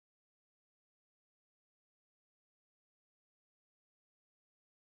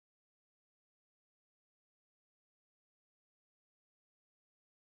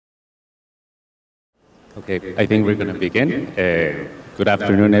Okay, I think we're going to begin. Good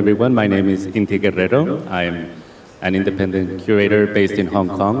afternoon, everyone. My name is Inti Guerrero. I'm an independent curator based in Hong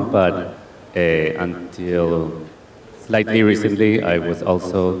Kong, but until slightly recently, I was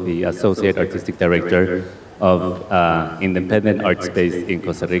also the associate artistic director of independent art space in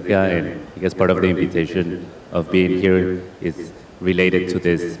Costa Rica, and I guess part of the invitation of being here is related to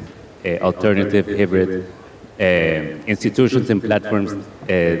this alternative hybrid institutions and platforms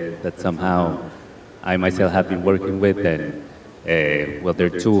that somehow I myself have been working with, and well, there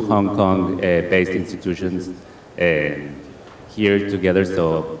are two Hong Kong-based institutions here together,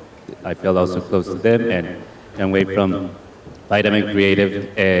 so I feel also close to them. And Zhang from Vitamin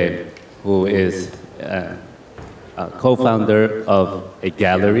Creative, who is a co-founder of a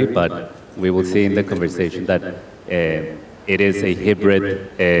gallery, but we will see in the conversation that it is a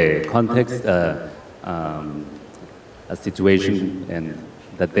hybrid context, a situation and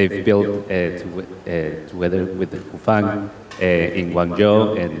that they've built together with Hufang in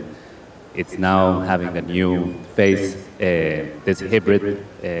Guangzhou, and it's now having a new face. This hybrid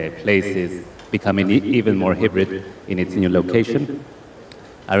place is becoming even more hybrid in its new location.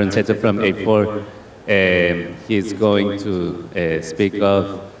 Aaron Seeto from A4, he's going to speak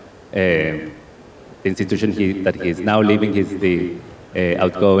of the institution that he is now leaving. He's the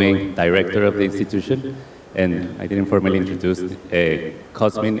outgoing director of the institution. And I didn't formally introduce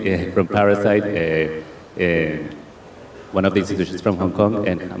Cosmin from Parasite, one of the institutions from Hong Kong,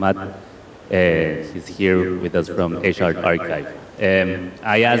 and Hammad, he's here with us from Asia Art Archive.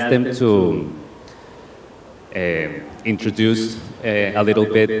 I asked them to introduce a little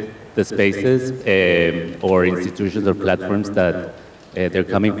bit the spaces or institutions or platforms that they're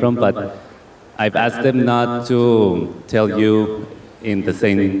coming from, but I've asked them not to tell you in the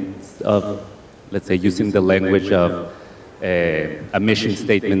sense of, let's say, using the language of a mission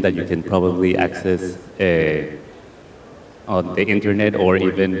statement that you can probably access on the internet, or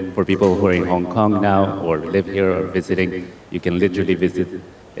even for people who are in Hong Kong now or live here or visiting, you can literally visit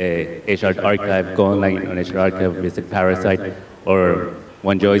Asia Art Archive, go online on Asia Art Archive, visit Parasite, or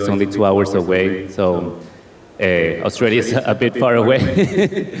Guangzhou is only 2 hours away, so Australia is a bit far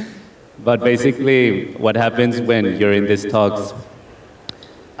away. But basically, what happens when you're in these talks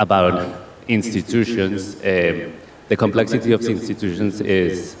about institutions, the complexity of institutions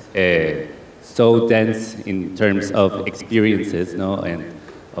is so dense in terms of experiences, no, and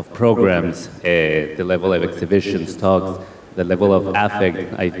of programs, the level of exhibitions, talks, the level of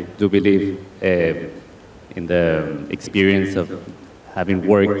affect. I do believe in the experience of having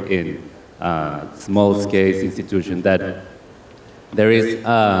worked in small-scale institutions that there is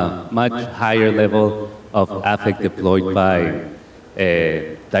a much higher level of affect deployed by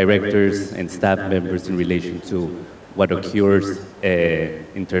directors and staff members in relation to what occurs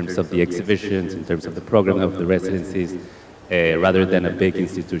in terms of the exhibitions, in terms of the program of the residencies, rather than a big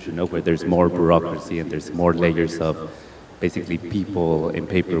institution, no, where there's more bureaucracy and there's more layers of basically people and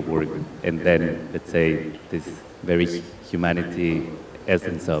paperwork, and then, let's say, this very humanity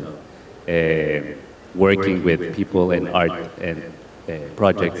essence of working with people and art and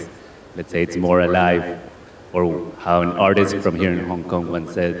projects. Let's say it's more alive, or how an artist from here in Hong Kong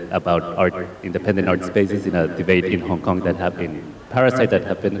once said about independent art spaces in a debate in Hong Kong that happened, Parasite, that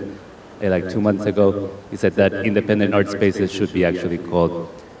happened like 2 months ago. He said that independent art spaces should be actually called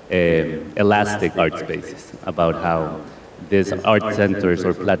elastic art spaces, about how these art centers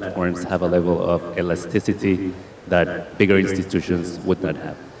or platforms have a level of elasticity that bigger institutions would not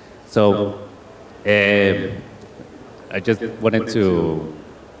have. So I just wanted to,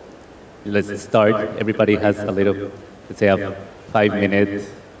 let's start. Everybody has a little, let's say, a 5-minute,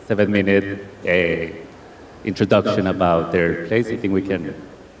 7-minute introduction about their place. I think we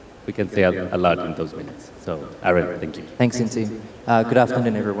can say a lot in those minutes. So, Aaron, thank you. Thanks, Inti. Good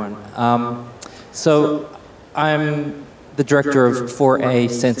afternoon, everyone. So, I'm the director of 4A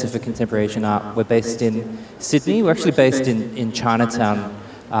Centre for Contemporary Asian Art. We're based in Sydney. We're actually based in Chinatown.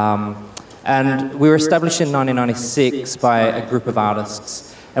 And we were established in 1996 by a group of artists.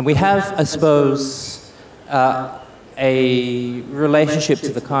 And we have, I suppose, a relationship to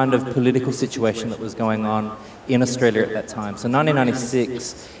the kind of political situation that was going on in Australia at that time. So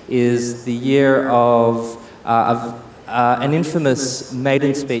 1996 is the year of an infamous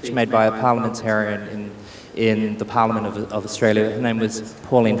maiden speech made by a parliamentarian in the Parliament of Australia. Her name was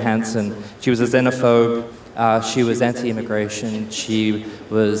Pauline Hanson. She was a xenophobe. She was anti-immigration. She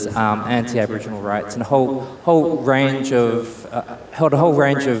was anti-Aboriginal rights, and held a whole range of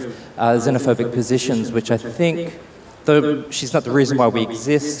xenophobic positions, which I think, though she's not the reason why we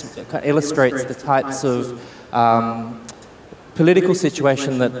exist, illustrates the types of political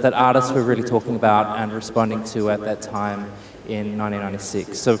situation that artists were really talking about and responding to at that time in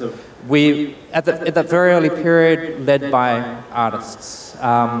 1996. So we, at that very early period, led by artists,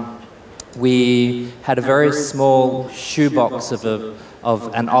 we had a very small shoebox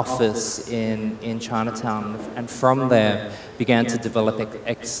of an office in Chinatown, and from there began to develop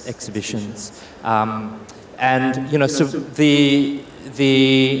exhibitions. And, you know, so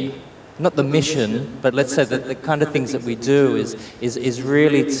not the mission, but let's say that the kind of things that we do is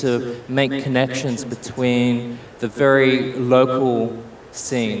really to make connections between the very local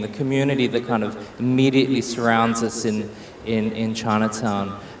scene, the community that kind of immediately surrounds us in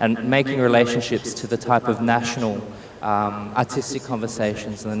Chinatown, and making relationships to the type of national artistic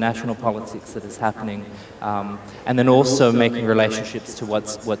conversations and the national politics that is happening, and then also making relationships to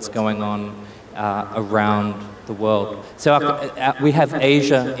what's going on around the world. So we have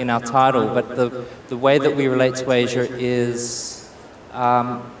Asia in our title, but the way that we relate to Asia is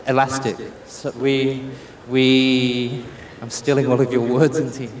elastic. So I'm stealing all of your words,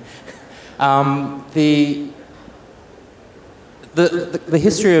 Inti. The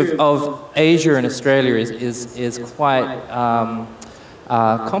history of Asia and Australia is quite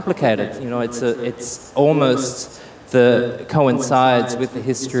complicated. You know, it's almost coincides with the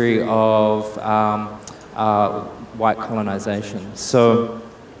history of white colonization. So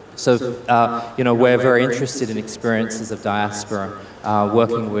you know, we're very interested in experiences of diaspora,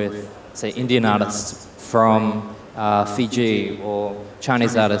 working with, say, Indian artists from Fiji or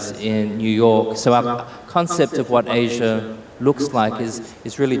Chinese artists in New York. So our concept of what Asia looks like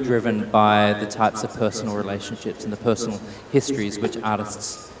is really driven by the types of personal relationships and the personal histories which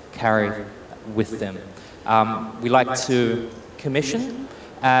artists carry with them. We like to commission,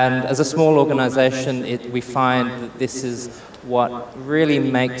 and as a small organization, we find that this is what really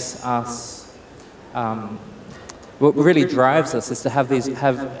makes us, what really drives us, is to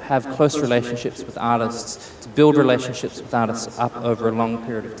have close relationships with artists, to build relationships with artists up over a long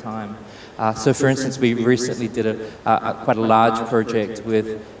period of time. So, for instance, we recently did quite a large project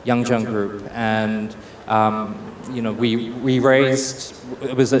with Zhang Group, and you know, we raised.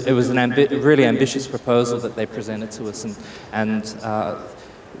 It was a really ambitious proposal that they presented to us, and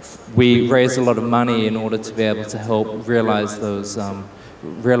we raised a lot of money in order to be able to help realize those.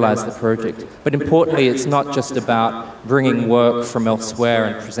 Realize the project. But importantly, it's not just about bringing work from elsewhere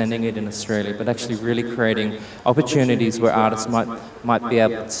and presenting it in Australia, but actually really creating opportunities where artists might be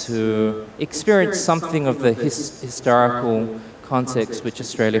able to experience something of the historical context which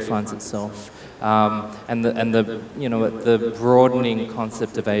Australia finds itself, and the you know, the broadening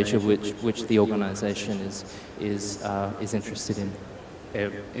concept of Asia which the organisation is interested in.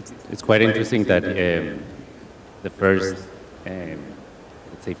 It's quite interesting that the first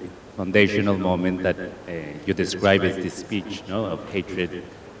let's say foundational moment that you describe is this speech, no, of hatred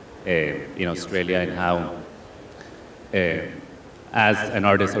in Australia, and how as an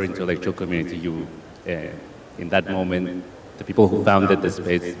artist or intellectual community, you in that moment, the people who founded the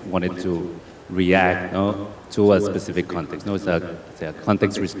space wanted to react, no, to a specific context. No, it's a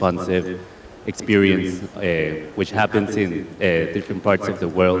context-responsive experience which happens in different parts of the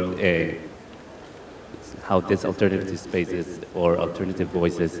world. How these alternative spaces or alternative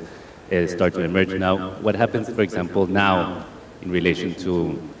voices start to emerge now. What happens, for example, now in relation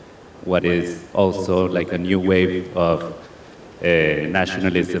to what is also like a new wave of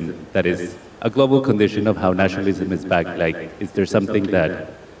nationalism that is a global condition of how nationalism is back? Like, is there something that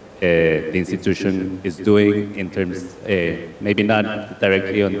the institution is doing in terms, maybe not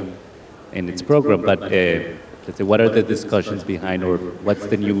directly in its program, but let's say, what are the discussions behind, or what's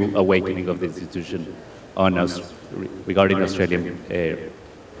the new awakening of the institution on regarding Australian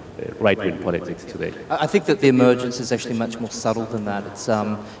right-wing politics today? I think that the emergence is actually much more subtle than that.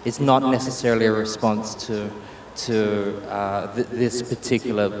 It's not necessarily a response to this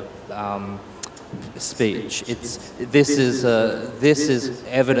particular speech. This is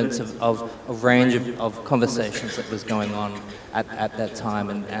evidence of a range of conversations that was going on at that time,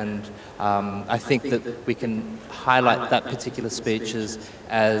 and I think that we can highlight that particular speech as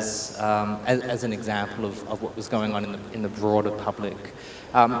an example of what was going on in the broader public.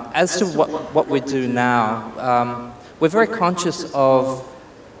 As to what we do now, we're very conscious of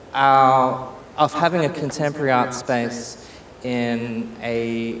having a contemporary art space in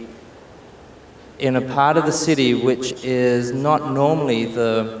a part of the city which is not normally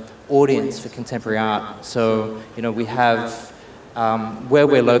the audience for contemporary art. So, you know, we have where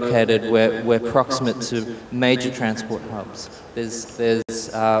we're located, we're proximate to major transport hubs. There's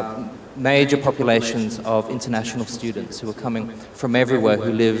major populations of international students who are coming from everywhere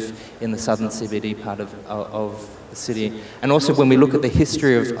who live in the southern CBD part of the city. And also when we look at the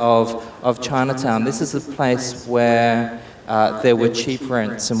history of Chinatown, this is a place where there were cheap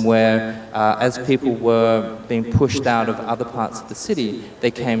rents and where as people were being pushed out of other parts of the city,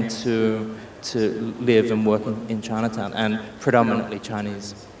 they came to live and work in Chinatown, and predominantly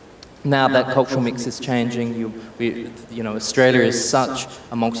Chinese. Now that cultural mix is changing. You know, Australia is such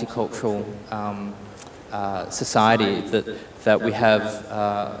a multicultural society that we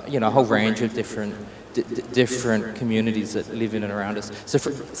have you know, a whole range of different communities that live in and around us.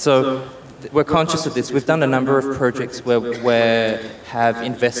 So we're conscious of this. We've done a number of projects where we have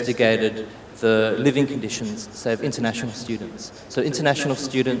investigated the living conditions, say, of international students. So international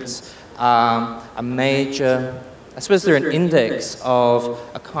students are a major, I suppose they're an index of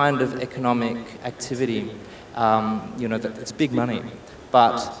a kind of economic activity. You know, it's big money.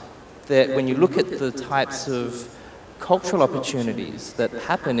 But when you look at the types of cultural opportunities that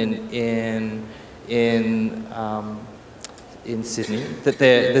happen in Sydney, that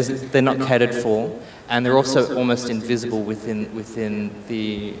they're not catered for, and they're also almost invisible within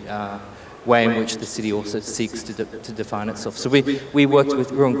the way in which the city also seeks to define itself. So we worked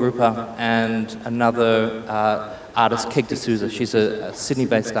with Ruan Grupa and another artist, Keg de Souza. She's a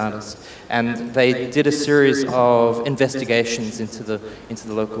Sydney-based artist, and they did a series of investigations into the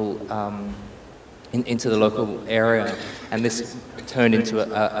local area, and this turned into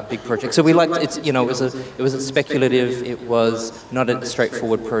a big project. So we liked it. You know, it was a speculative. It was not a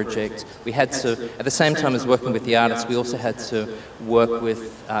straightforward project. We had to, at the same time as working with the artists, we also had to work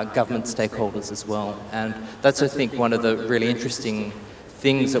with government stakeholders as well. And that's, I think, one of the really interesting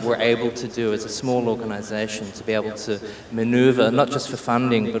things that we're able to do as a small organisation, to be able to manoeuvre, not just for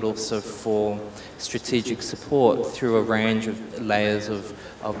funding, but also for strategic support through a range of layers of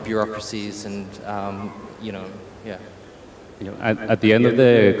bureaucracies and, you know, yeah. You know, at the end of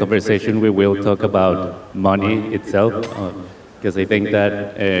the conversation, we will talk about money itself, because I think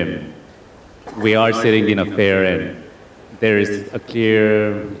that we are sitting in a fair, and there is a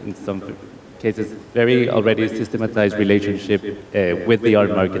clear, in some cases, very already systematized relationship with the art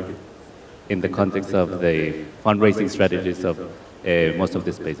market in the context of the fundraising strategies of most of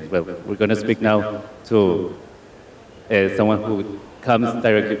the spaces. Well, we're going to speak now to someone who comes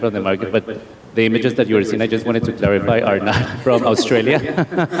directly from the market, but the images that you were seeing, I just wanted to clarify, are not from Australia.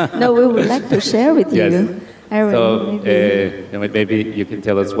 No, we would like to share with you. Yes. Aaron, so maybe you can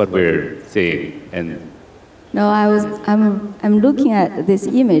tell us what we're seeing. And no, I'm looking at this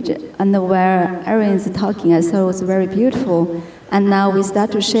image, and where Aaron is talking, I thought it was very beautiful. And now we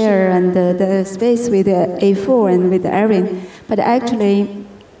start to share and the space with A4 and with Aaron. But actually,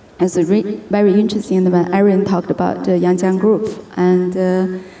 it's very interesting when Aaron talked about the Yangjiang group, and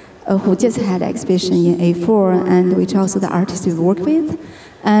who just had an exhibition in A4, and which also the artists we work with.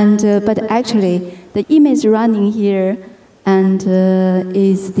 And but actually, the image running here and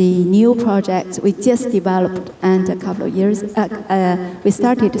is the new project we just developed, and a couple of years. We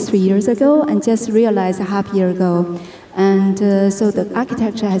started 3 years ago, and just realized a half year ago. And so the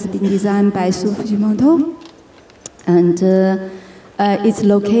architecture has been designed by Su Fujimoto, and it's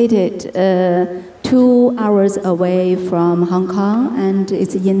located 2 hours away from Hong Kong, and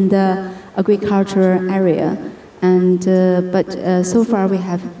it's in the agriculture area. And but so far we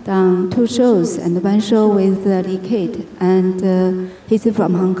have done 2 shows, and 1 show with Li Kate, and he's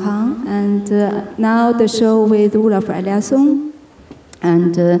from Hong Kong, and now the show with Olaf Eliasson,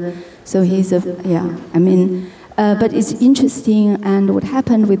 and so he's I mean. But it's interesting, and what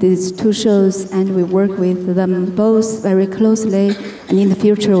happened with these 2 shows, and we work with them both very closely, and in the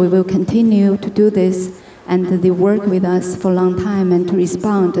future we will continue to do this, and they work with us for a long time and to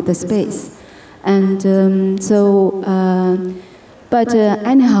respond to the space. And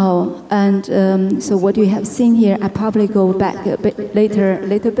anyhow, and so what you have seen here, I probably go back a bit later, a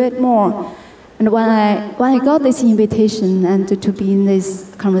little bit more. And when I got this invitation and to be in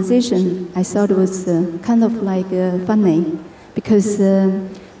this conversation, I thought it was kind of like funny, because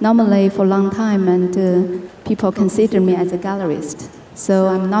normally for a long time and people consider me as a gallerist. So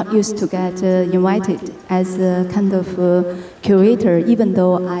I'm not used to get invited as a kind of curator, even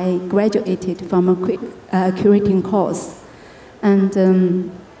though I graduated from a curating course. And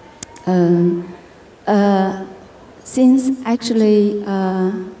since actually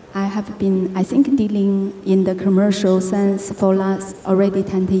I have been, I think, dealing in the commercial sense for last already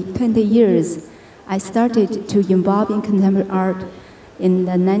 20 years. I started to involve in contemporary art in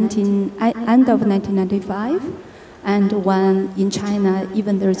the end of 1995, And when in China,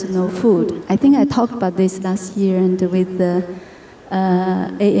 even there's no food. I think I talked about this last year, and with the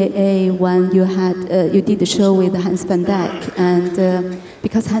AAA when you did the show with Hans van Dijk, and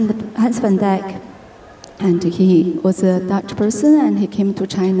because Hans van Dijk, and he was a Dutch person, and he came to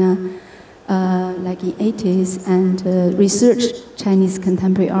China like in 80s and researched Chinese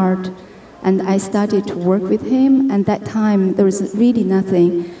contemporary art. And I started to work with him, and that time there was really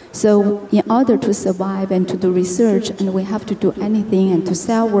nothing. So in order to survive and to do research, and we have to do anything and to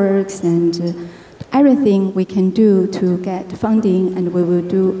sell works and everything we can do to get funding, and we will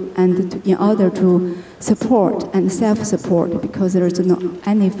do, and in order to support and self-support, because there is no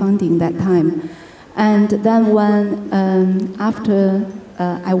any funding that time. And then when after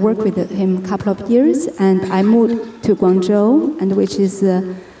I worked with him a couple of years, and I moved to Guangzhou, and which is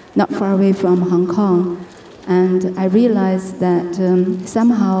not far away from Hong Kong. And I realized that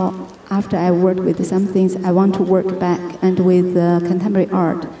somehow, after I worked with some things, I want to work back and with contemporary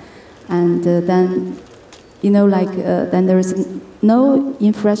art. And then, then there is no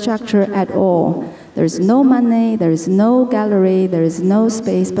infrastructure at all. There is no money, there is no gallery, there is no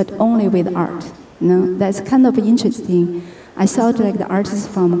space, but only with art. That's kind of interesting. I thought like the artists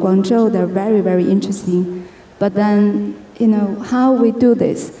from Guangzhou, they're very, very interesting. But then, how we do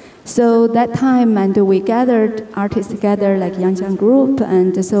this? So that time, and we gathered artists together, like Zhang group,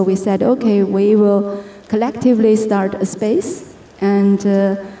 and so we said, okay, we will collectively start a space, and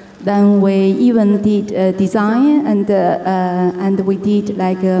then we even did design, and we did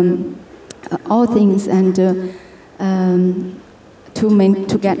like all things, and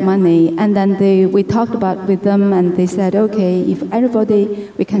to get money. And then we talked about with them, and they said, okay, if everybody,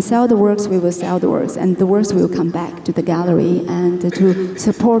 we can sell the works, we will sell the works, and the works will come back to the gallery and to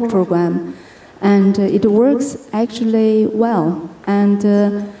support program. And it works actually well. And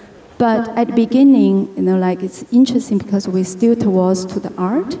but at the beginning, it's interesting because we still towards to the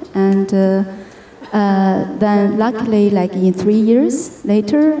art, and then luckily, like in 3 years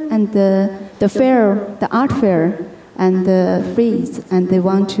later, and the fair, the art fair, and freeze, and they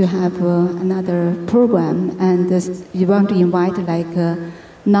want to have another program, and you want to invite like a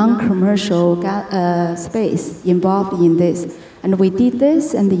non-commercial space involved in this. And we did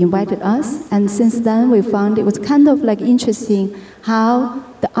this, and they invited us, and since then we found it was kind of like interesting how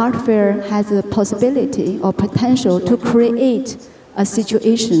the art fair has a possibility or potential to create a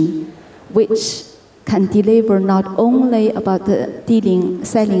situation which can deliver not only about the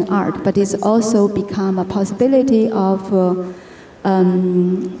selling art, but it's also become a possibility of,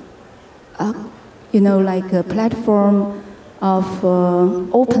 like a platform of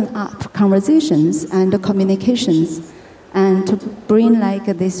open up conversations and communications, and to bring like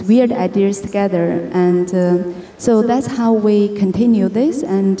these weird ideas together. And so that's how we continue this.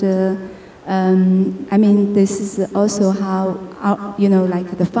 And I mean, this is also how,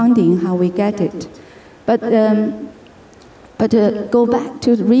 like the funding, how we get it. But go back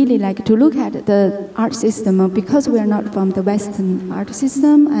to really like to look at the art system, because we are not from the Western art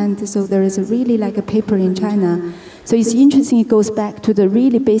system, and so there is a really like a paper in China. So it's interesting, it goes back to the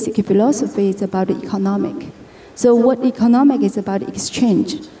really basic philosophy, it's about economic. So what economic is about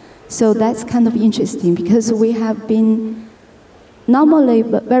exchange. So that's kind of interesting, because we have been normally,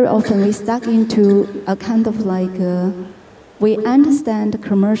 but very often we stuck into a kind of like we understand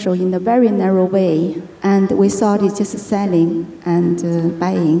commercial in a very narrow way, and we thought it's just selling and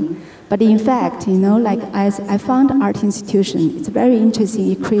buying. But in fact, like as I found art institution, it's very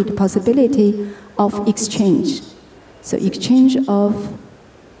interesting. It creates possibility of exchange. So exchange of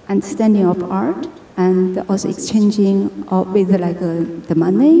understanding of art, and also exchanging with like the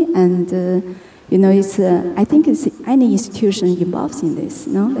money, and it's I think it's any institution involved in this,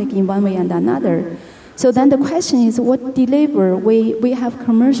 like in one way and another. So then the question is, what deliver? We have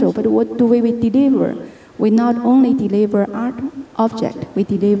commercial, but what do we deliver? We not only deliver art object, we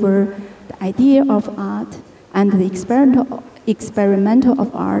deliver the idea of art and the experimental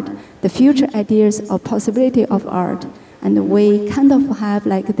of art, the future ideas of possibility of art, and we kind of have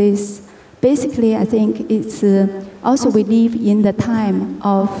like this. Basically, I think it's also we live in the time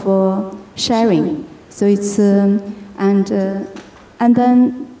of sharing. So it's and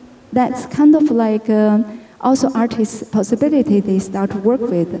then that's kind of like also artists' possibility they start to work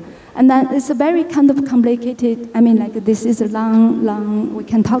with. And then it's a very kind of complicated, I mean, like this is a long, we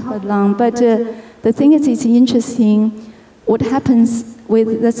can talk about long, but the thing is, it's interesting what happens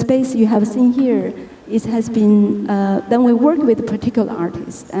with the space you have seen here. It has been, then we work with particular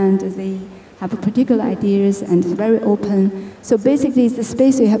artists, and they have particular ideas, and it's very open. So basically, the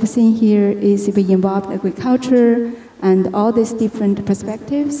space you have seen here is we involved agriculture and all these different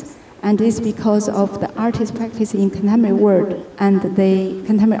perspectives. And it's because of the artist practice in contemporary world and the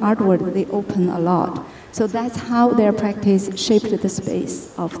contemporary art world, they open a lot. So that's how their practice shaped the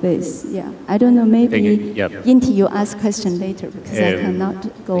space of this. Yeah, I don't know, maybe Inti, you ask question later because I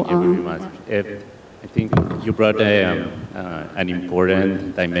cannot go on. Thank you very much. I think you brought an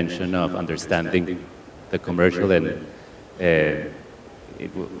important dimension of understanding the commercial, and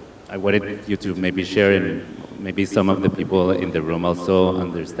I wanted you to maybe share, and maybe some of the people in the room also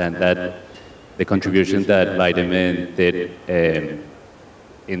understand that the contribution that Vitamin did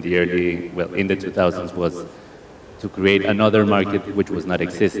in the 2000s was to create another market which was not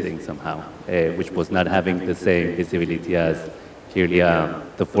existing somehow, which was not having the same visibility as clearly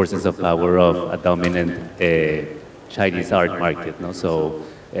the forces of power of a dominant Chinese art market. No? So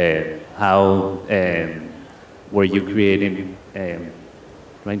how were you creating,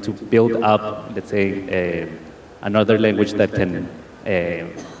 trying to build up, let's say, another language that can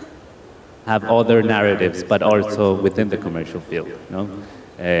have other narratives, but also within the commercial field, no?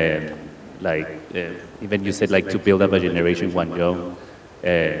 Even you said like to build up a generation Guangzhou,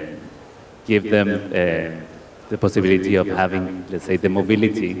 give them the possibility of having, let's say, the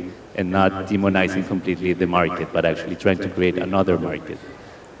mobility and not demonizing completely the market, but actually trying to create another market.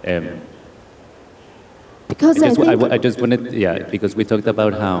 Because I just wanted, because we talked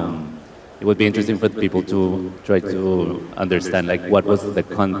about how it would be interesting for people to try to understand, like, what was the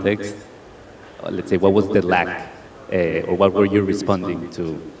context, let's say, what was the lack, or what were you responding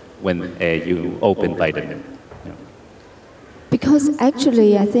to when you opened Vitamin? Yeah. Because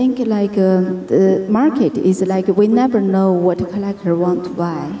actually, I think like the market is like we never know what a collector want to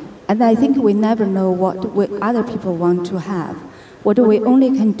buy, and I think we never know what other people want to have. What we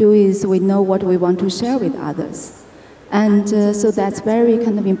only can do is we know what we want to share with others. And so that's very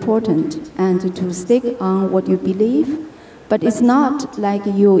kind of important, and to stick on what you believe. But it's not like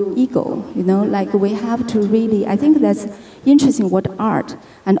your ego, you know, like we have to really, I think that's interesting what art,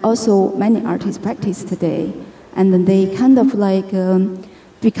 and also many artists practice today. And then they kind of like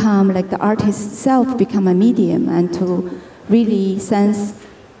become, like the artist self become a medium, and to really sense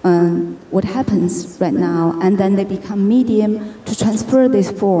what happens right now, and then they become medium to transfer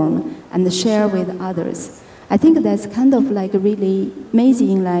this form and share with others. I think that's kind of like really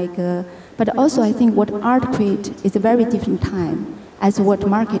amazing, like, but also I think what art create is a very different time as what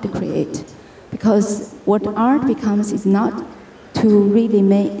market create. Because what art becomes is not to really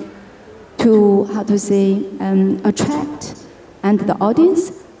make, to, how to say, attract and the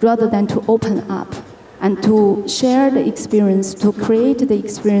audience, rather than to open up and to share the experience, to create the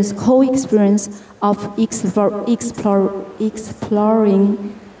experience, co-experience of exploring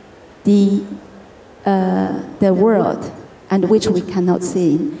the world, and which we cannot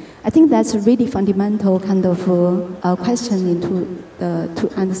see. I think that's a really fundamental kind of question into to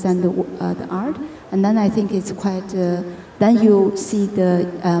understand the art, and then I think it's quite. Then you see the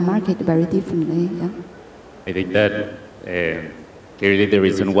market very differently. Yeah. I think that clearly the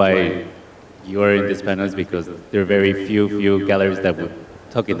reason why you are in this panel is because there are very few galleries that would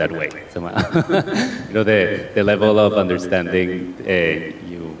talk in that way somehow. You know, the level of understanding,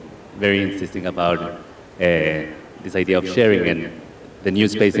 you very insisting about this idea of sharing, and the new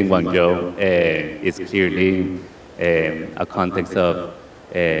space in Guangzhou is clearly a context of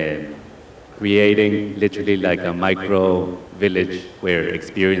creating literally like a micro village where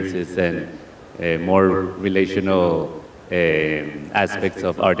experiences and more relational aspects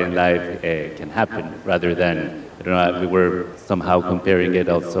of art and life can happen, rather than, I don't know, we were somehow comparing it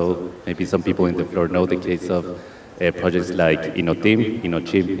also, maybe some people in the floor know the case of projects like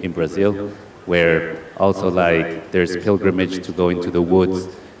Inotim in Brazil, where also like there's pilgrimage to go into the woods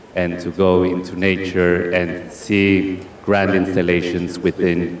and to go into nature and see grand installations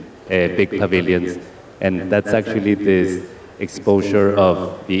within big pavilions. And that's actually this exposure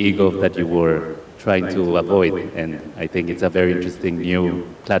of the ego that you were trying to avoid. And I think it's a very interesting new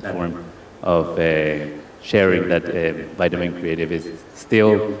platform of sharing that Vitamin Creative is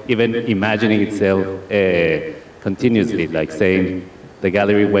still even imagining itself continuously, like saying the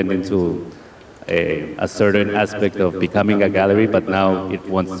gallery went into a certain aspect of becoming a gallery, but now it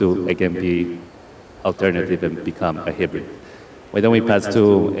wants to again be alternative and become a hybrid. Why don't we pass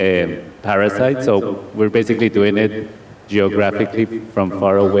to Parasite? So we're basically doing it geographically from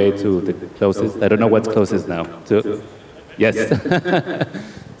far away to the closest. I don't know what's closest now. Yes.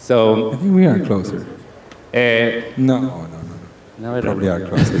 So I think we are closer. No. Probably are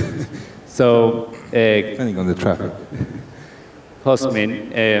closer. So depending on the traffic.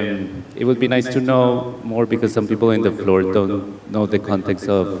 Cosmin, it would be nice to know more, because some people in the floor don't know the context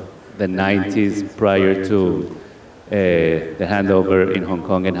of the 90s prior to the handover in Hong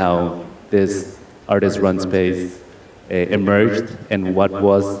Kong and how this artist-run space emerged, and what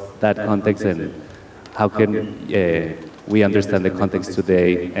was that context, and how can we understand the context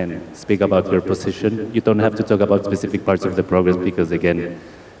today and speak about your position. You don't have to talk about specific parts of the progress because, again,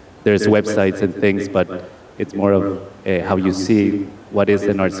 there's websites and things, but it's more of how you see what is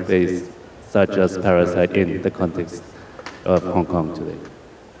an art space such as Parasite in the context of Hong Kong today.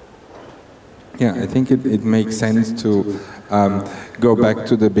 Yeah, I think it makes sense to go back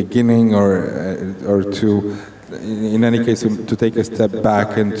to the beginning, or to, in any case, to take a step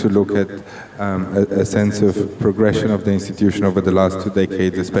back and to look at a sense of progression of the institution over the last 2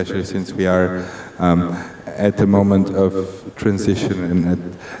 decades, especially since we are at a moment of transition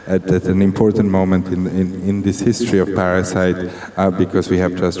and at an important moment in this history of Parasite, because we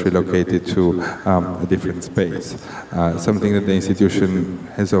have just relocated to a different space, something that the institution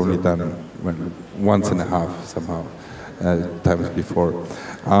has only done once and a half somehow times before.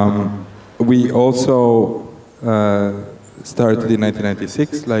 We also started in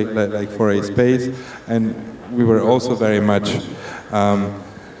 1996, like for a space, and we were also very much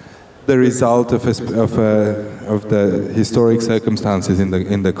the result of the historic circumstances in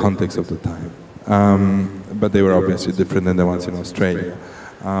the context of the time. But they were obviously different than the ones in Australia.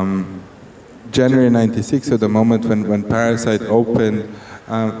 January 96, so the moment when Parasite opened,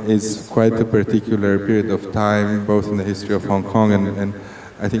 is quite a particular period of time, both in the history of Hong Kong and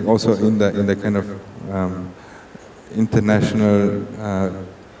I think also in the kind of international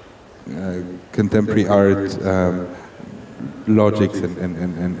contemporary art logics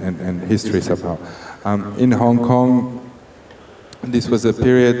and history somehow. In Hong Kong, this was a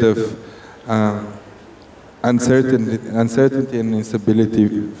period of uncertainty and instability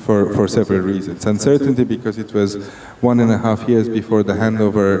for several reasons. Uncertainty because it was 1.5 years before the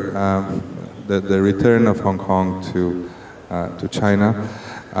handover, the return of Hong Kong to China,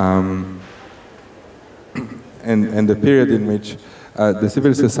 and the period in which the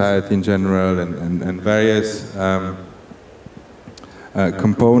civil society in general and various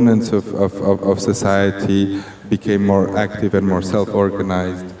components of society became more active and more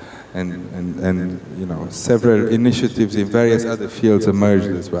self-organized, and you know, several initiatives in various other fields emerged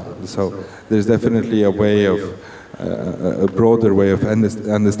as well. So there's definitely a way of a broader way of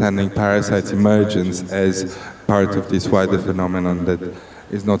understanding Parasite's emergence as part of this wider phenomenon that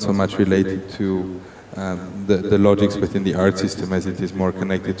is not so much related to the logics within the art system as it is more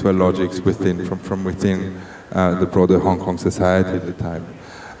connected to a logics within, from within the broader Hong Kong society at the time.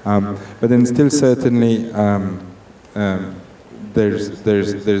 But then still certainly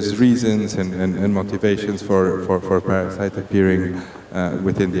there's reasons and motivations for Parasite appearing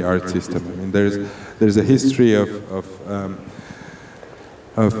within the art system. I mean, there's a history of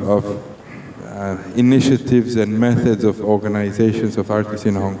initiatives and methods of organizations of artists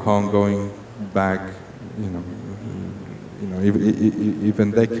in Hong Kong going back,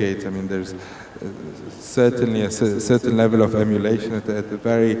 even decades. I mean, there's certainly a certain level of emulation at the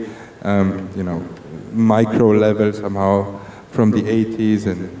very, micro level somehow from the 80s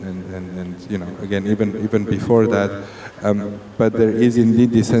and again even before that. But there is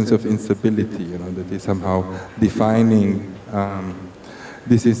indeed this sense of instability, that is somehow defining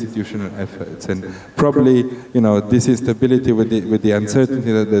these institutional efforts, and probably this instability with the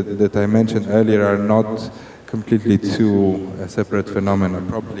uncertainty that I mentioned earlier are not completely two separate phenomena.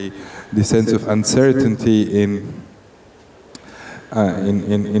 Probably the sense of uncertainty in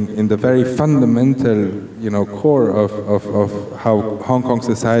the very fundamental core of how Hong Kong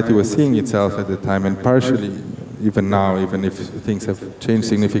society was seeing itself at the time, and partially even now, even if things have changed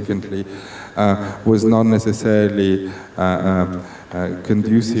significantly, was not necessarily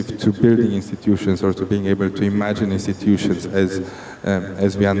conducive to building institutions or to being able to imagine institutions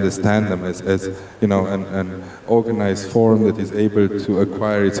as we understand them, as an organized form that is able to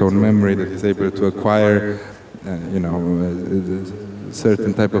acquire its own memory, that is able to acquire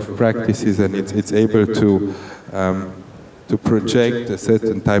certain type of practices, and it's able to project a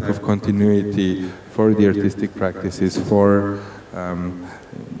certain type of continuity for the artistic practices, for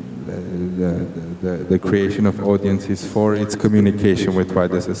the creation of audiences, for its communication with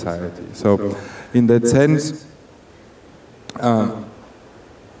wider society. So, in that sense,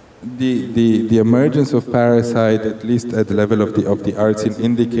 the emergence of Parasite, at least at the level of the arts,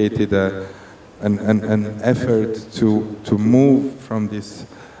 indicated an effort to move from this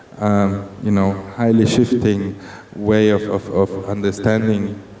highly shifting way of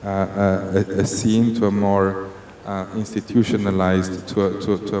understanding a scene to a more institutionalized,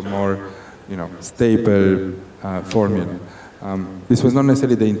 to a more stable formula. This was not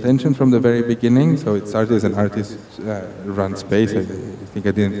necessarily the intention from the very beginning, so it started as an artist-run space. I think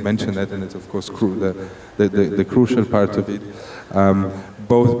I didn't mention that, and it's of course the crucial part of it,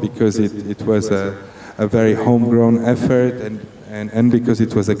 both because it was a very homegrown effort, and because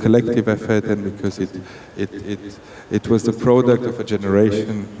it was a collective effort, and because it was the product of a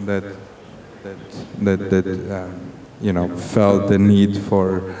generation that you know, felt the need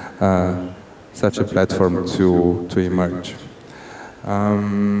for such a platform to emerge. How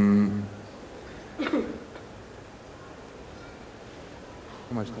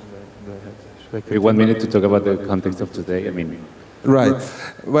much time do I have? Should I Maybe 1 minute to talk about the context of today. I mean, right.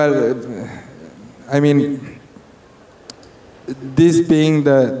 Well, I mean, this being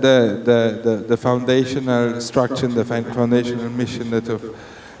the foundational structure, the foundational mission that of,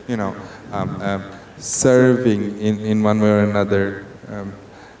 you know, serving in one way or another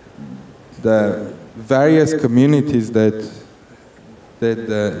the various communities that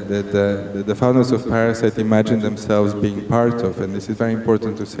the founders of Parasite imagined themselves being part of, and this is very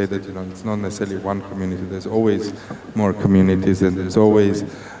important to say that, you know, it's not necessarily one community. There's always more communities, and there's always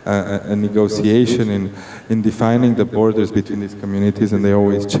a negotiation in defining the borders between these communities, and they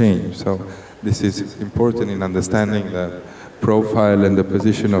always change. So this is important in understanding the profile and the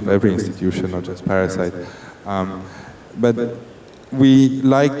position of every institution, not just Parasite. But we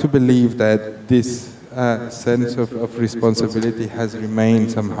like to believe that this sense of responsibility has remained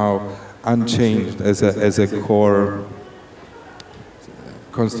somehow unchanged as a core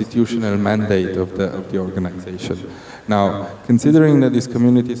constitutional mandate of the organization. Now, considering that these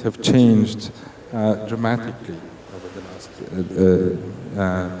communities have changed dramatically over the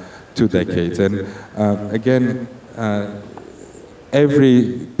last 2 decades, and again,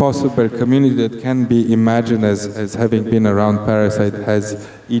 every possible community that can be imagined as having been around Parasite has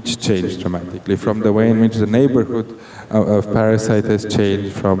each changed dramatically, from the way in which the neighborhood of Parasite has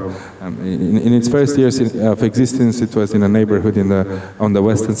changed from, in its first years of existence, it was in a neighborhood on the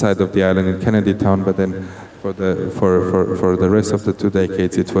western side of the island in Kennedy Town, but then for the rest of the 2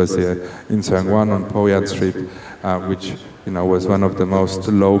 decades it was in Seangwon on Po-Yan Street, which, you know, was one of the most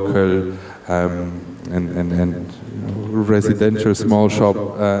local and residential small shop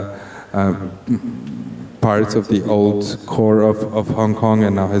parts of the old core of Hong Kong,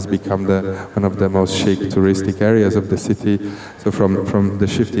 and now has become one of the most chic touristic areas of the city. So from the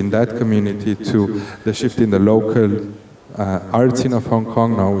shift in that community to the shift in the local art scene of Hong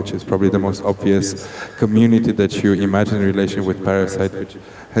Kong now, which is probably the most obvious community that you imagine in relation with Parasite, which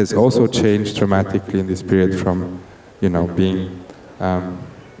has also changed dramatically in this period from, you know, being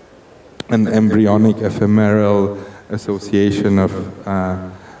an embryonic, ephemeral association of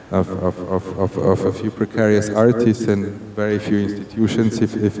a few precarious artists and very few institutions,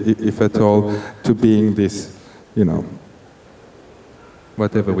 if at all, to being this, you know,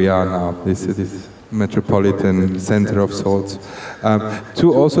 whatever we are now, this metropolitan center of sorts,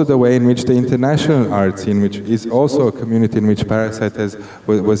 to also the way in which the international art scene, which is also a community in which Parasite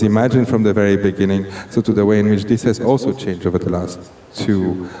was imagined from the very beginning, so to the way in which this has also changed over the last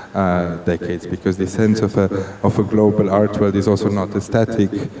 2 decades, because the sense of a global art world is also not a static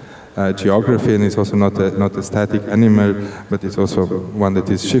geography, and it's also not a static animal, but it's also one that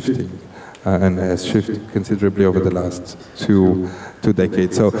is shifting. And has shifted considerably over the last two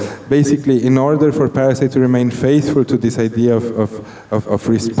decades. So basically, in order for Parasite to remain faithful to this idea of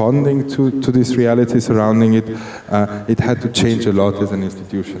responding to this reality surrounding it, it had to change a lot as an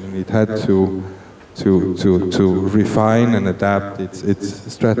institution, and it had to refine and adapt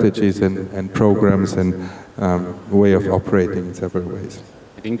its strategies and programs and way of operating in several ways.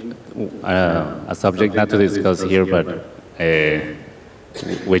 I think a subject not to discuss here, but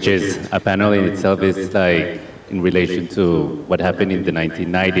which is a panel in itself, is like in relation to what happened in the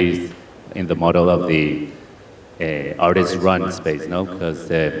 1990s in the model of the artist-run space, no? Because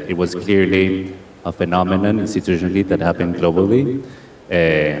it was clearly a phenomenon institutionally that happened globally,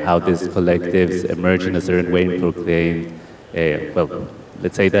 how these collectives emerged in a certain way and proclaimed, well,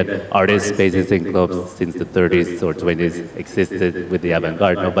 let's say that artist spaces and clubs since the 30s or 20s existed with the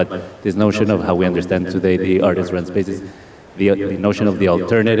avant-garde, no? But this notion of how we understand today the artist-run spaces, the notion of the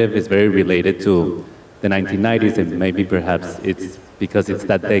alternative is very related to the 1990s, and maybe perhaps it's because it's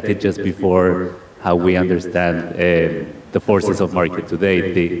that decade just before how we understand the forces of market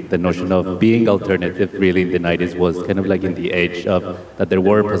today. The notion of being alternative really in the 90s was kind of like in the age of that there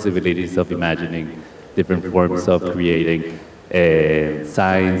were possibilities of imagining different forms of creating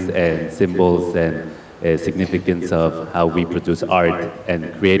signs and symbols and significance of how we produce art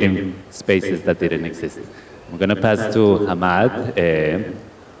and creating spaces that didn't exist. I'm going to pass to Hammad,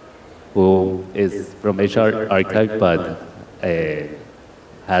 who is from HR Archive, but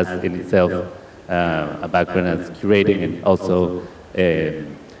has in itself a background as curating and also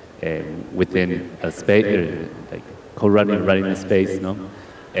within a space, like running a space, no?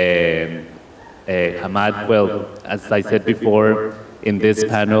 Hammad, well, as I said before, in this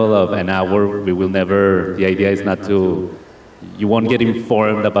panel of an hour, we will never, the idea is not to, you won't get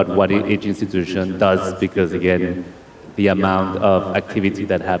informed about what each institution does because, again, the amount of activity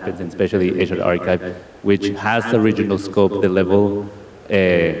that happens, and especially Asia Archive, which has the regional scope, the level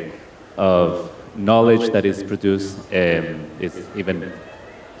of knowledge that is produced is even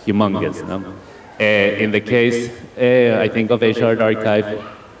humongous. No? In the case, I think of Asia Art Archive,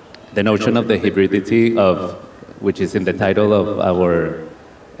 the notion of the hybridity of, which is in the title of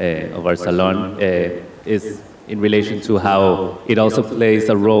our salon, is in relation to how it also plays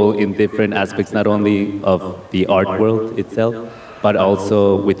a role in different aspects, not only of the art world itself, but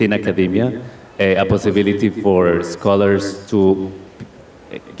also within academia, a possibility for scholars to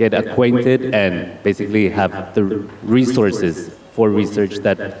get acquainted and basically have the resources for research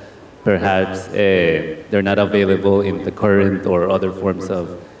that perhaps they're not available in the current or other forms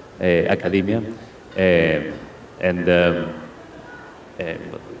of academia.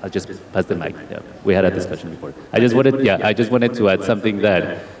 I'll just pass the mic. Yeah, we had a discussion before. I just wanted to add something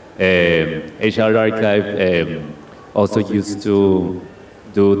that Asia Art Archive also used to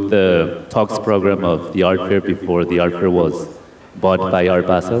do the talks program of the art fair before the art fair was bought by Art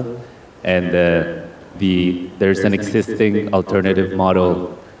Basel, and there's an existing alternative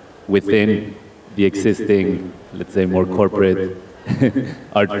model within the existing, let's say, more corporate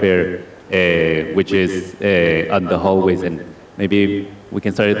art fair, which is on the hallways, and maybe we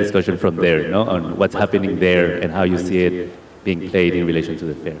can start a discussion from there, no, on what's happening there and how you see it being played in relation to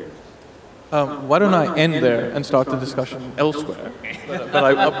the fair. Why don't I end there and start the discussion elsewhere?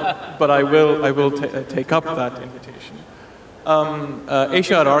 But I will take up that invitation.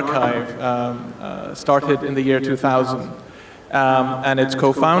 Asia Art Archive started in the year 2000, and its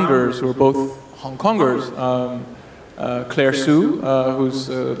co-founders, who are both Hong Kongers, Claire Su, who's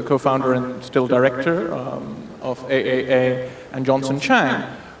the co-founder and still director of AAA, and Johnson Chang,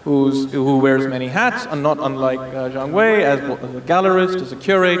 who wears many hats, and not unlike Zhang Wei, as a gallerist, as a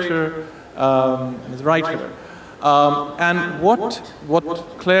curator, as a writer. And what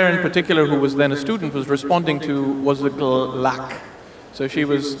Claire in particular, who was then a student, was responding to was the lack. So she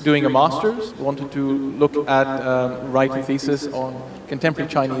was doing a master's, wanted to look at write a thesis on contemporary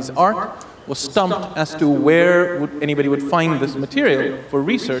Chinese art, was stumped as to where anybody would find this material for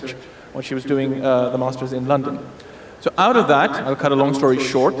research when she was doing the master's in London. So out of that, I'll cut a long story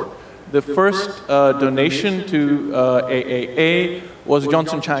short, the first donation to AAA was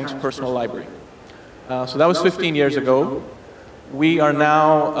Johnson Chang's personal library. So that was 15 years ago. We are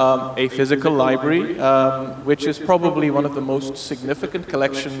now a physical library, which is probably one of the most significant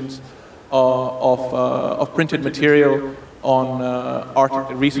collections of printed material on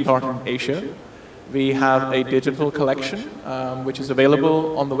recent art in Asia. We have a digital collection, which is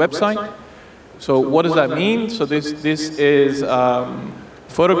available on the website. So what does that mean? So this is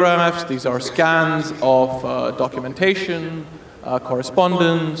photographs, these are scans of documentation,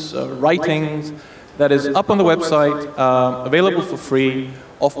 correspondence, writings, that is up on the website, available for free,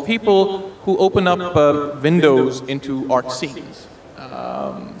 of people who open up windows into art scenes.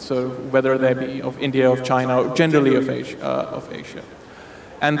 So whether they be of India, of China, or generally of Asia.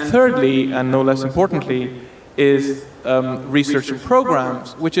 And thirdly, and no less importantly, is research and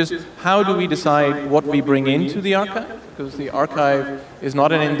programs, which is how do we decide what we bring into the archive? Because the archive is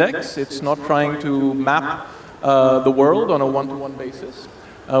not an index, it's not trying to map the world on a one-to-one basis.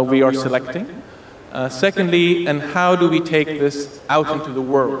 We are selecting. Secondly, and how do we take this out into the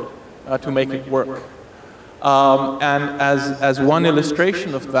world to make it work? And as one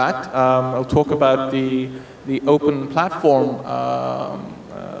illustration of that, I'll talk about the open platform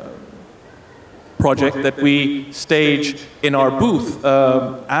project that we stage in our booth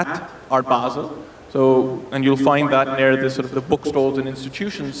at Art Basel. So, and you'll find that near the sort of the bookstalls and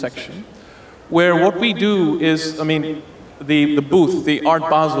institutions section, where what we do is, I mean, the booth, the Art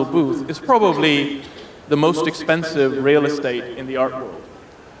Basel booth, is probably the most expensive real estate in the art world.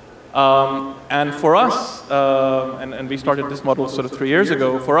 And for us, and we started this model sort of 3 years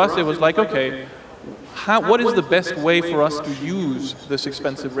ago, for us it was like, okay, what is the best way for us to use this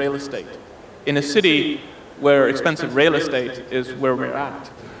expensive real estate in a city where expensive real estate is where we're at?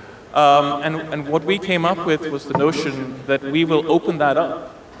 And what we came up with was the notion that we will open that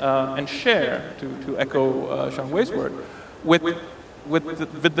up and share, to echo Zhang Wei's word,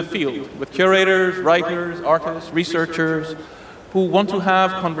 with the field, with curators, writers, artists, researchers, who want to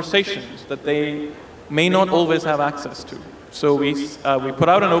have conversations that they may not always have access to. So we put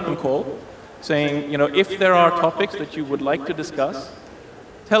out an open call saying, if there are topics that you would like to discuss,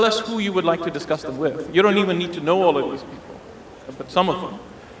 tell us who you would like to discuss them with. You don't even need to know all of these people, but some of them.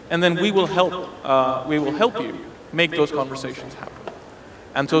 And then we will help you make those conversations happen.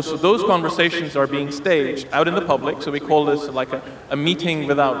 And so those conversations are being staged out in the public, so we call this like a meeting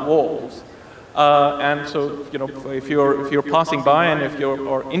without walls. And so, if you're passing by and if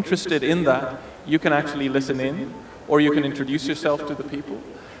you're interested in that, you can actually listen in, or you can introduce yourself to the people.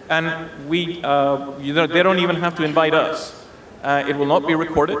 And they don't even have to invite us. It will not be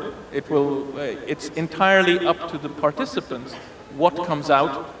recorded. It's entirely up to the participants what comes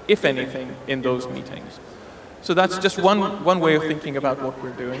out, if anything, in those meetings. So that's just one way of thinking about what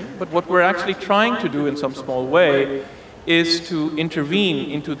we're doing. But what we're actually trying to do in some small way is to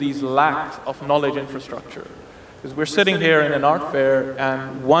intervene into these lacks of knowledge infrastructure. Because we're sitting here in an art fair,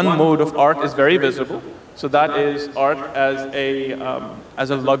 and one mode of art is very visible. So that is art as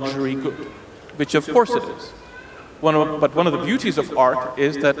a luxury good, which of course it is. But one of the beauties of art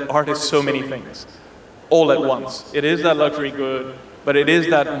is that art is so many things, all at once. It is that luxury good, but it is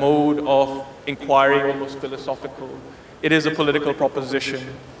that mode of inquiry, almost philosophical. It is a political proposition,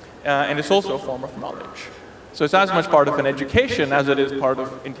 and it's also a form of knowledge. So it's as much part of an education as it is part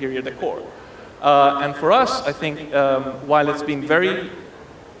of interior decor. And for us, I think, while it's been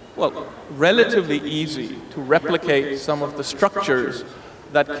relatively easy to replicate some of the structures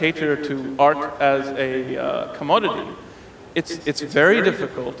that cater to art as a commodity, it's very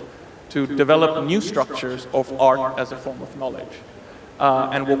difficult to develop new structures of art as a form of knowledge.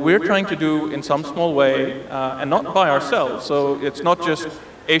 And what we're trying to do in some small way, and not by ourselves, so it's not just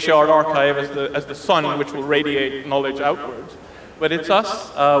Asia Art Archive as the sun which will radiate knowledge outwards, but it's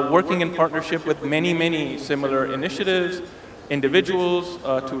us working in partnership with many, many similar initiatives, individuals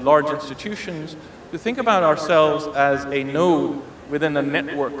to large institutions, to think about ourselves as a node within a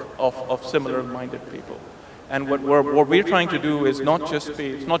network of similar-minded people. And what we're trying to do is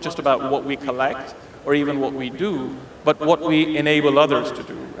it's not just about what we collect or even what we do, but what we enable others to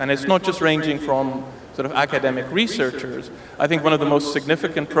do. And it's not just ranging from sort of academic researchers. I think one of the most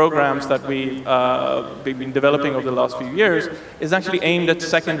significant programs that we've been developing over the last few years is actually aimed at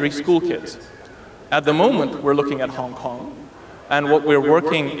secondary school kids. At the moment, we're looking at Hong Kong, and what we're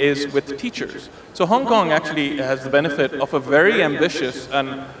working is with teachers. So Hong Kong actually has the benefit of a very ambitious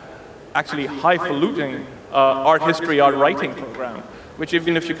and actually highfalutin art history, art writing program, which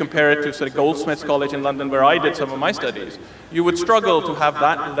even if you compare it to sort of Goldsmiths College in London, where I did some of my studies, you would struggle to have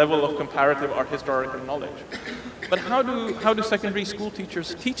that level of comparative art historical knowledge. But how do secondary school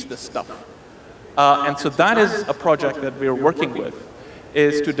teachers teach this stuff? And so that is a project that we're working with,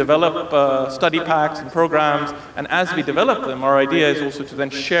 is to develop study packs and programs, and as we develop them, our idea is also to then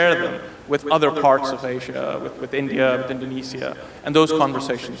share them with other parts of Asia, with India, with Indonesia, and those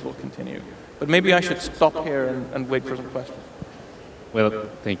conversations will continue. But maybe I should stop here and wait for some questions. Well,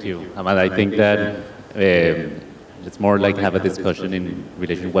 thank you, Hammad. I think that it's more like have a discussion in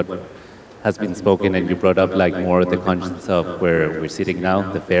relation to what has been spoken, and you brought up like more the conscience of where we're sitting now,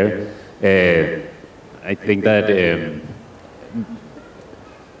 the fair. I think that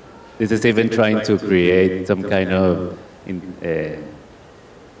this is even trying to create some kind of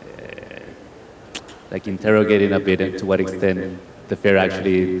like interrogating a bit to what extent the fair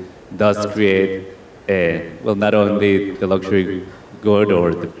actually does create, well, not only the luxury good,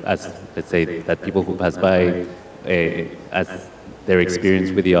 or as let's say that people who pass by, as their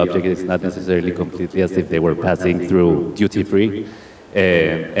experience with the object is not necessarily completely as if they were passing through duty-free.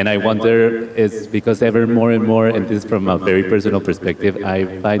 And I wonder, is because ever more and more, and this is from a very personal perspective, I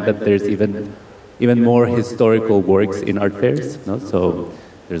find that there's even more historical works in art fairs. No? So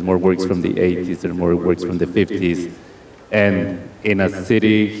there's more works from the 80s, there's more works from the 50s. And in a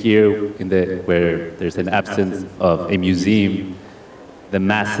city here where there's an absence of a museum, the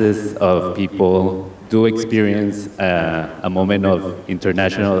masses of people do experience a moment of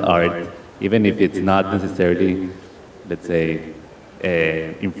international art, even if it's not necessarily, let's say,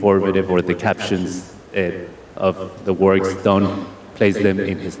 informative, or the captions of the works don't place them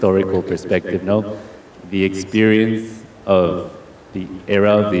in historical perspective. No, the experience of the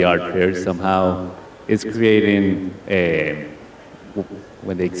era of the art fair somehow is creating,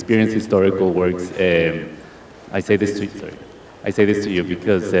 when they experience historical works, I say this to you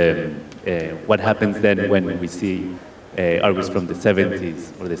because what happens then when we see artists from the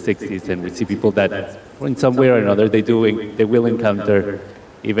 70s or the 60s, and we see people that, in some way or another, they will encounter,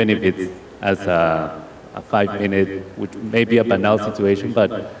 even if it's as a 5-minute, which may be a banal situation,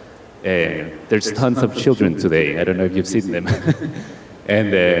 but there's tons of children today. I don't know if you've seen them,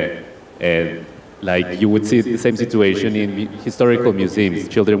 and like you would see the same situation in historical museums.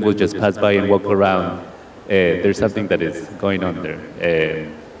 Children will just pass by and walk around. There's something that is going on there.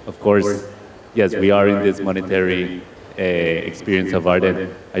 Of course, yes, we are in this monetary experience of art,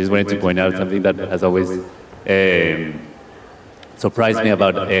 and I just wanted to point out something that has always surprised me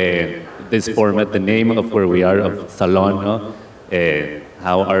about this format, the name of where we are, of Salon, no?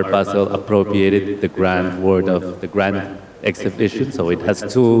 How Art Basel appropriated the grand word of the grand exhibition, so it has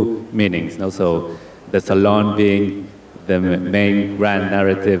two meanings. No? So the Salon being the main grand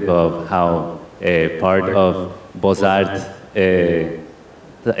narrative of how part of Beaux-Arts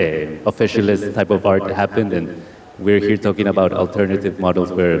officialist type of art happened, and we're here talking about alternative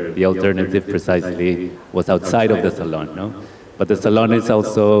models where the alternative precisely was outside of the Salon. No? But the Salon is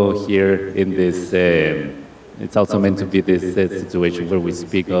also here in this, it's also meant to be this situation where we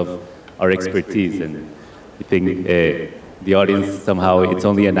speak of our expertise, and I think the audience somehow, it's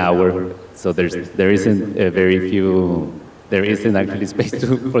only an hour, so there isn't there isn't actually space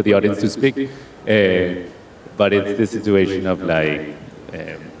for the audience to speak, but it's this situation of like,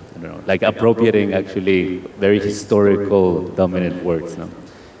 I don't know, like appropriating actually very historical dominant works. No?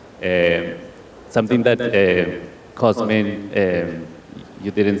 Something that Cosmin, you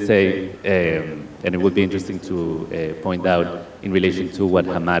didn't say, and it would be interesting to point out in relation to what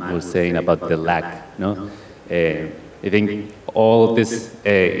Hammad was saying about the lack. No? I think all these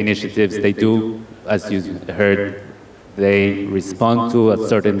initiatives, they do, as you heard, they respond to a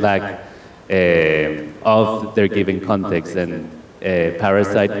certain lack of their given context. And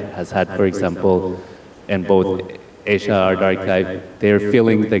Parasite has had, for example, and both Asia Art Archive, they're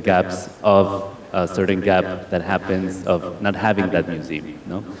filling the gaps of a certain gap that happens of not having that museum.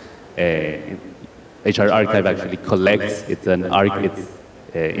 No? HR Archive actually collects, it's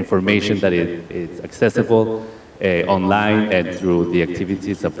information that is accessible online and through the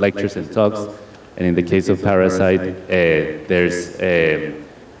activities of lectures and talks. And in the case of Parasite, there's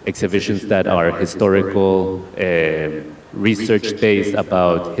exhibitions that are historical, research-based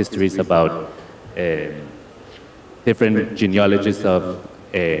about histories about different genealogies of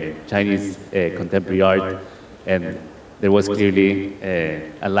Chinese contemporary art, and there was clearly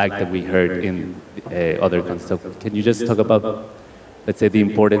a lack that we heard in other contexts. So can you just talk about, let's say, the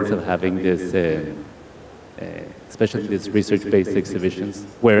importance of having this, especially these research-based exhibitions,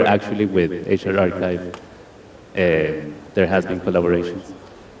 where actually with HR Archive there has been collaborations?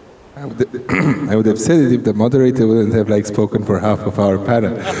 I would have said it if the moderator wouldn't have like spoken for half of our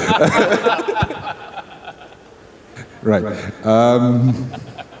panel. Right.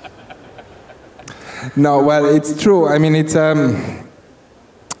 No, well, it's true. I mean, it's,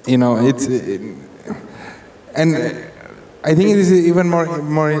 you know, it's, and I think it is even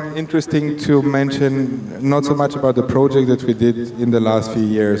more interesting to mention not so much about the project that we did in the last few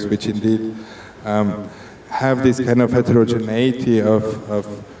years, which indeed have this kind of heterogeneity of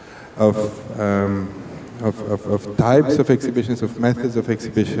types of exhibitions, of methods of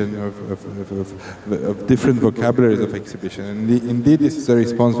exhibition, of different vocabularies of exhibition, and indeed this is a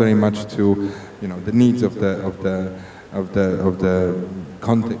response very much to, you know, the needs of the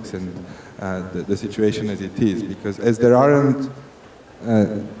context and the situation as it is, because as there aren't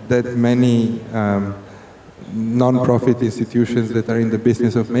that many non-profit institutions that are in the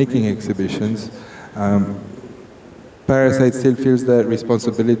business of making exhibitions, Parasite still feels the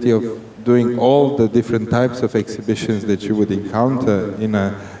responsibility of doing all the different types of exhibitions that you would encounter in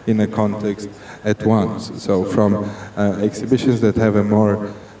a context at once. So from exhibitions that have a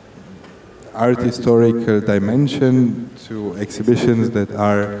more art historical dimension to exhibitions that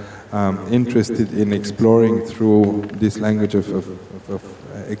are interested in exploring through this language of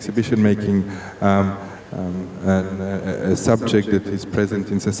exhibition making a subject that is present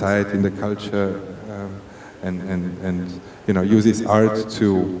in society, in the culture, and you know, uses art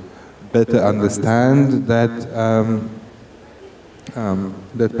to better understand that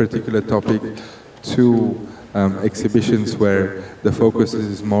that particular topic, to exhibitions where the focus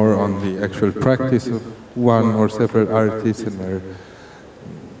is more on the actual practice of one or several artists, and where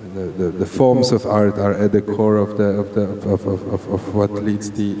the forms of art are at the core of what leads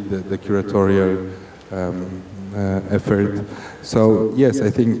the curatorial effort. So yes,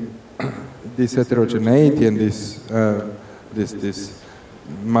 I think this heterogeneity and this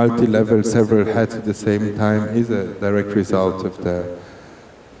multi-level, several hats at the same time is a direct result of the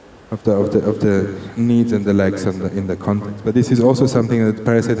needs and the lacks in the context. But this is also something that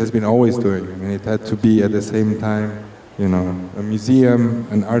Parasite has been always doing. I mean, it had to be at the same time, you know, a museum,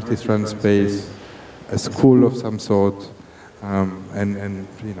 an artist-run space, a school of some sort, and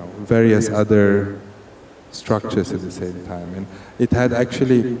you know, various other structures at the same time. And it had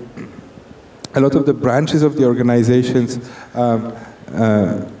actually a lot of the branches of the organizations,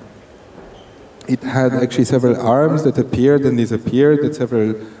 it had actually several arms that appeared and disappeared at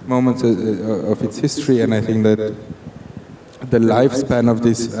several moments of its history, and I think that the lifespan of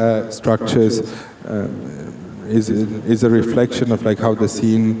these structures is a reflection of like how the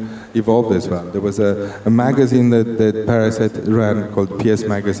scene evolved as well. There was a magazine that Parasite ran called PS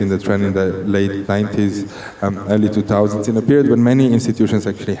Magazine that ran in the late 90s, early 2000s, in a period when many institutions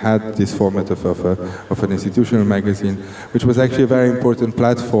actually had this format of an institutional magazine, which was actually a very important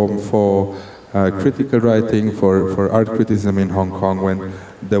platform for critical writing, for art criticism in Hong Kong, when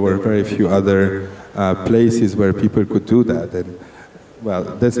there were very few other places where people could do that. And well,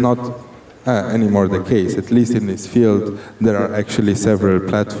 that's not anymore the case. At least in this field, there are actually several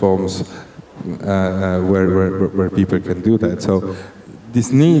platforms where people can do that. So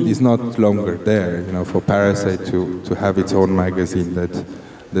this need is not longer there, you know, for Parasite to have its own magazine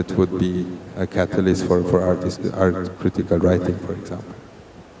that would be a catalyst for art critical writing, for example.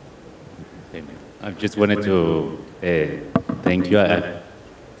 I just wanted to thank you. I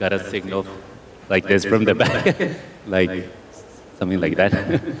got a signal like this from the back, like something like that.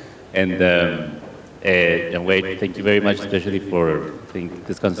 And Wade, thank you very much, especially for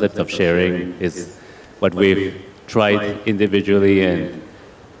this concept of sharing is what we've tried individually and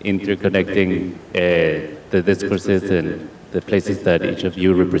interconnecting the discourses and the places that each of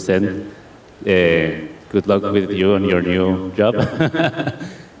you represent. Good luck with you on your new job.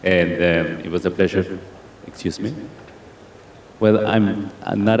 And it was a pleasure. Excuse me? Well, I'm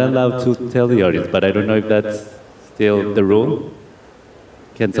not allowed to tell the audience, but I don't know if that's still the rule.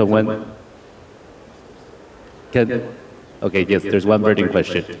 Can someone? Okay, yes, there's one burning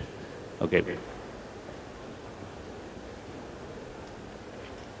question. Okay.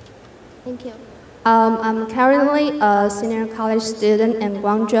 Thank you. I'm currently a senior college student in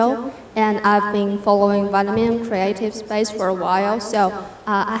Guangzhou, and I've been following Vitamin Creative Space for a while. So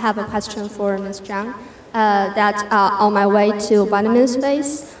I have a question for Ms. Zhang. On my way to Vitamin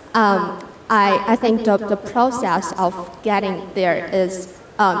Space, I think the process of getting there is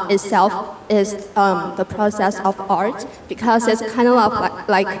itself is the process of art, because it's kind of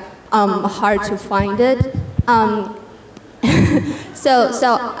like hard to find it.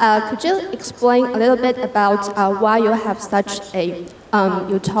 Could you explain a little bit about why you have such a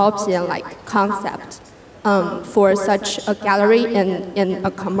utopian-like concept for such a gallery in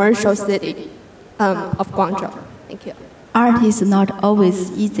a commercial city of Guangzhou? Thank you. Art is not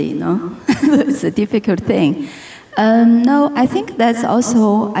always easy, no? It's a difficult thing. No, I think that's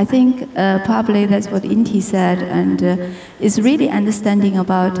also, probably that's what Inti said, and is really understanding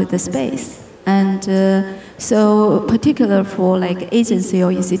about the space. And so particular for like agency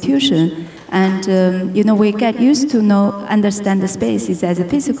or institution, and you know, we get used to understand the space is as a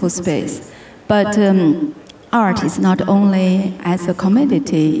physical space, but art is not only as a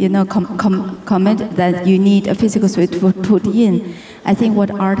commodity, you know, that you need a physical space to put in. I think what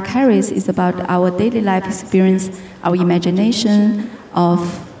art carries is about our daily life experience, our imagination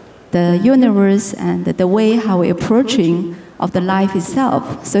of the universe, and the way how we're approaching of the life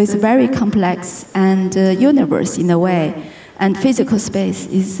itself. So it's very complex and universe in a way. And physical space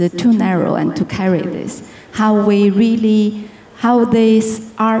is too narrow and to carry this. How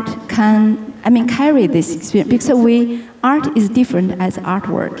this art can, carry this experience. Because art is different as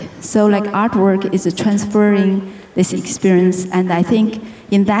artwork. So like artwork is transferring this experience, and I think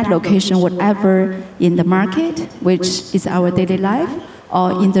in that location, whatever in the market, which is our daily life,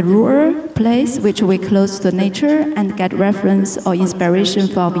 or in the rural place, which we close to nature and get reference or inspiration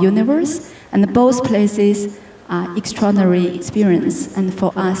from the universe, and both places are extraordinary experience, and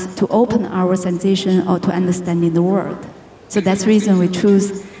for us to open our sensation or to understanding the world. So that's the reason we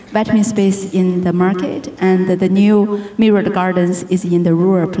choose vitamin space in the market, and the new mirrored gardens is in the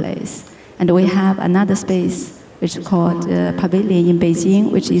rural place. And we have another space which is called Pavilion in Beijing,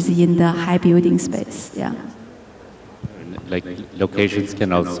 which is in the high building space. Yeah. Like locations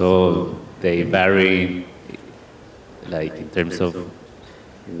can also, they vary, like in terms of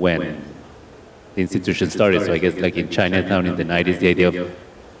when the institution started. So I guess like in Chinatown in the 90s, the idea of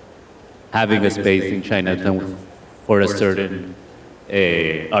having a space in Chinatown for a certain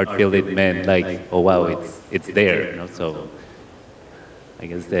art field, it meant like, oh wow, it's there, you know. So I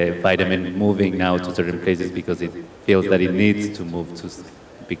guess the Vitamin moving now to certain places because it feels that it needs to move to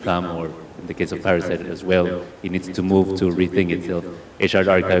become, or in the case of Parasite as well, it needs to move to rethink itself. Asian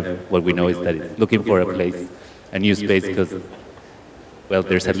Archive, what we know is that it's looking for a place, a new space, because, well,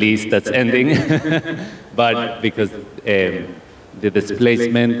 there's a lease that's ending, but because the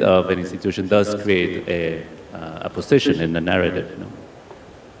displacement of an institution does create a position in the narrative, you know.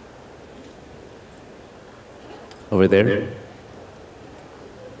 over there.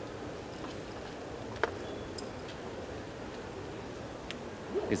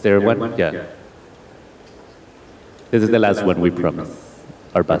 Is there one? Yeah. This is the last one, we promise.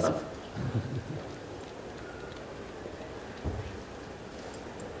 Our Basel.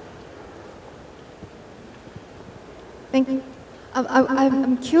 Thank you.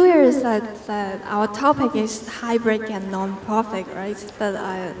 I'm curious that our topic is hybrid and non-profit, right? But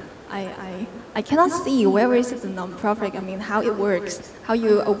I cannot see where is the non-profit. I mean, how it works, how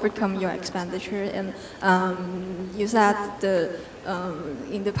you overcome your expenditure, and you said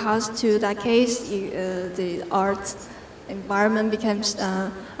in the past 2 decades, the art environment becomes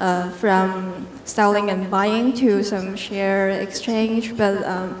from selling and buying to some share exchange, but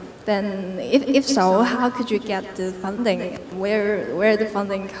then if so, how could you get the funding? Where the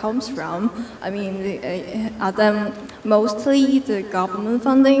funding comes from? I mean, are them mostly the government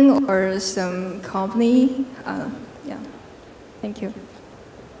funding or some company? Yeah, thank you.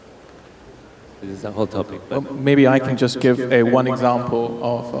 This is a whole topic. Well, maybe I can just give one example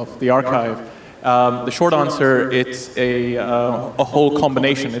of the archive. The short answer, it's a whole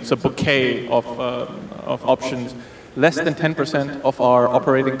combination. It's a bouquet of options. Less than 10% of our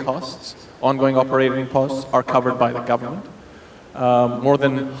operating costs, ongoing operating costs, are covered by the government. More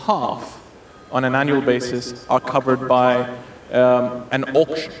than half, on an annual basis, are covered by an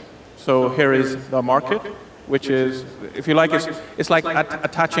auction. So here is the market, which is, if you like, it's like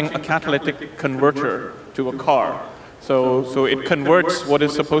attaching a catalytic converter to a car. So it converts what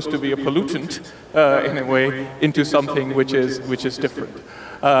is supposed to be a pollutant, in a way, into something which is different.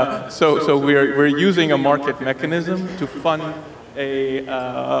 So we're using a market mechanism to fund a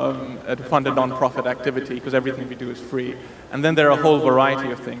non-profit activity, because everything we do is free. And then there are a whole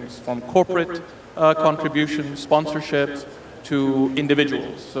variety of things, from corporate contributions, sponsorships, to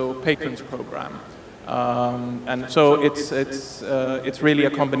individuals, so patrons program. And so it's really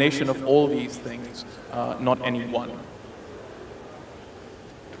a combination of all these things, not any one.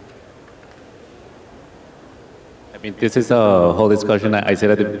 I mean, this is a whole discussion. I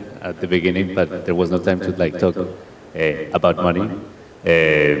said at the beginning, but there was no time to talk about money.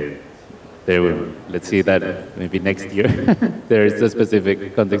 Let's see that maybe next year there is a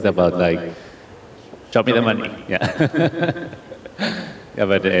specific context about show me the money. Yeah, yeah,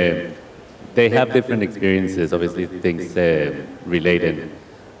 but they have different experiences. Obviously, things related.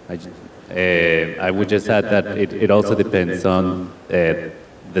 I would just add that it also depends on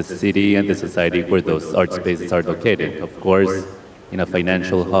the city and the society where those art spaces are located. Of course, in a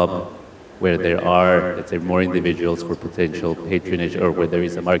financial hub where there are, let's say, more individuals for potential patronage, or where there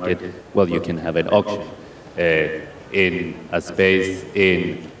is a market, well, you can have an auction. In a space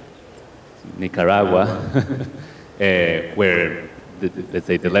in Nicaragua, where, let's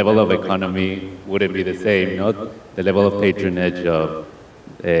say, the level of economy wouldn't be the same, the level of patronage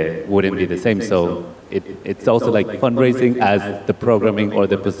wouldn't be the same. So it's also like fundraising as the programming or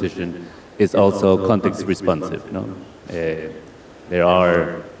the position is also context responsive. There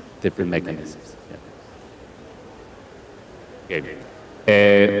are different mechanisms. Yeah.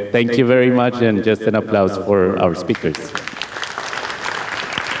 Okay. Thank you very much, and just an applause for our speakers.